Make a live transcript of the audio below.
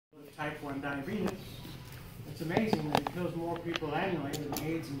type 1 diabetes. It's amazing that it kills more people annually than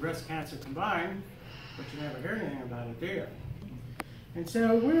AIDS and breast cancer combined, but you never hear anything about it, do you? And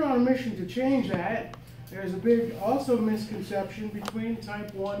so we're on a mission to change that. There's a big also misconception between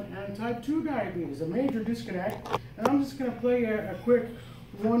type 1 and type 2 diabetes, a major disconnect. And I'm just going to play a quick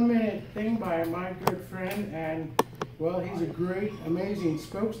 1-minute thing by my good friend, and well, he's a great, amazing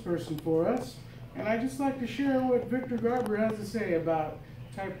spokesperson for us. And I'd just like to share what Victor Garber has to say about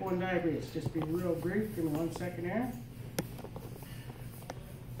type 1 diabetes. Just be real brief in 1 second here.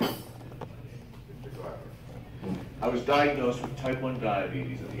 I was diagnosed with type 1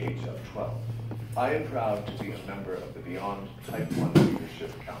 diabetes at the age of 12. I am proud to be a member of the Beyond Type 1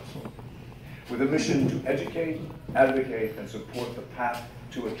 Leadership Council, with a mission to educate, advocate, and support the path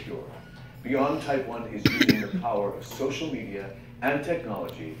to a cure. Beyond Type 1 is using the power of social media and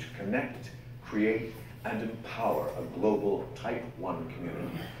technology to connect, create, and empower a global Type 1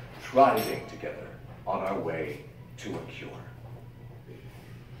 community, thriving together on our way to a cure.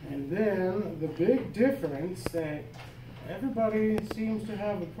 And then the big difference that everybody seems to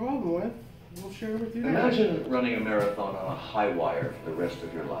have a problem with, we'll share with you now. Imagine running a marathon on a high wire for the rest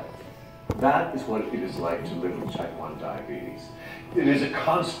of your life. That is what it is like to live with type 1 diabetes. It is a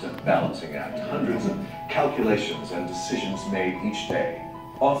constant balancing act, hundreds of calculations and decisions made each day,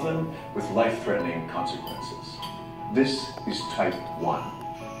 often with life-threatening consequences. This is type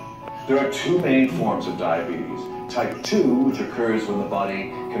 1. There are two main forms of diabetes. Type 2, which occurs when the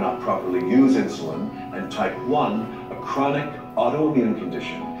body cannot properly use insulin, and type 1, a chronic autoimmune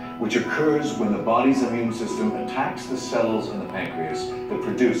condition, which occurs when the body's immune system attacks the cells in the pancreas that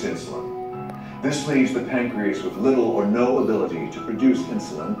produce insulin. This leaves the pancreas with little or no ability to produce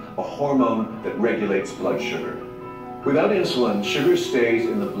insulin, a hormone that regulates blood sugar. Without insulin, sugar stays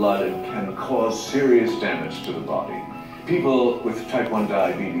in the blood and can cause serious damage to the body. People with type 1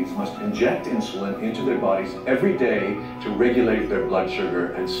 diabetes must inject insulin into their bodies every day to regulate their blood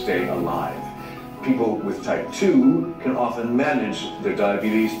sugar and stay alive. People with type 2 can often manage their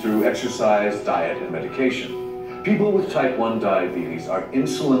diabetes through exercise, diet, and medication. People with type 1 diabetes are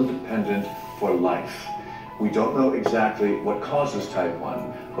insulin dependent for life. We don't know exactly what causes type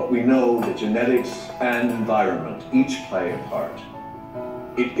 1, but we know that genetics and environment each play a part.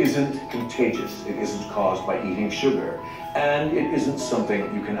 It isn't contagious, it isn't caused by eating sugar, and it isn't something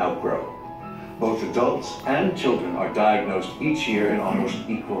you can outgrow. Both adults and children are diagnosed each year in almost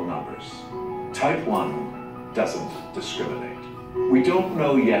equal numbers. Type 1 doesn't discriminate. We don't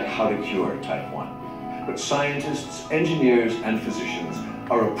know yet how to cure type 1, but scientists, engineers, and physicians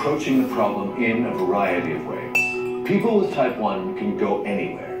are approaching the problem in a variety of ways. People with type 1 can go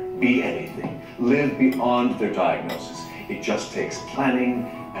anywhere, be anything, live beyond their diagnosis. It just takes planning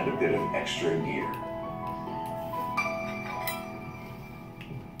and a bit of extra gear.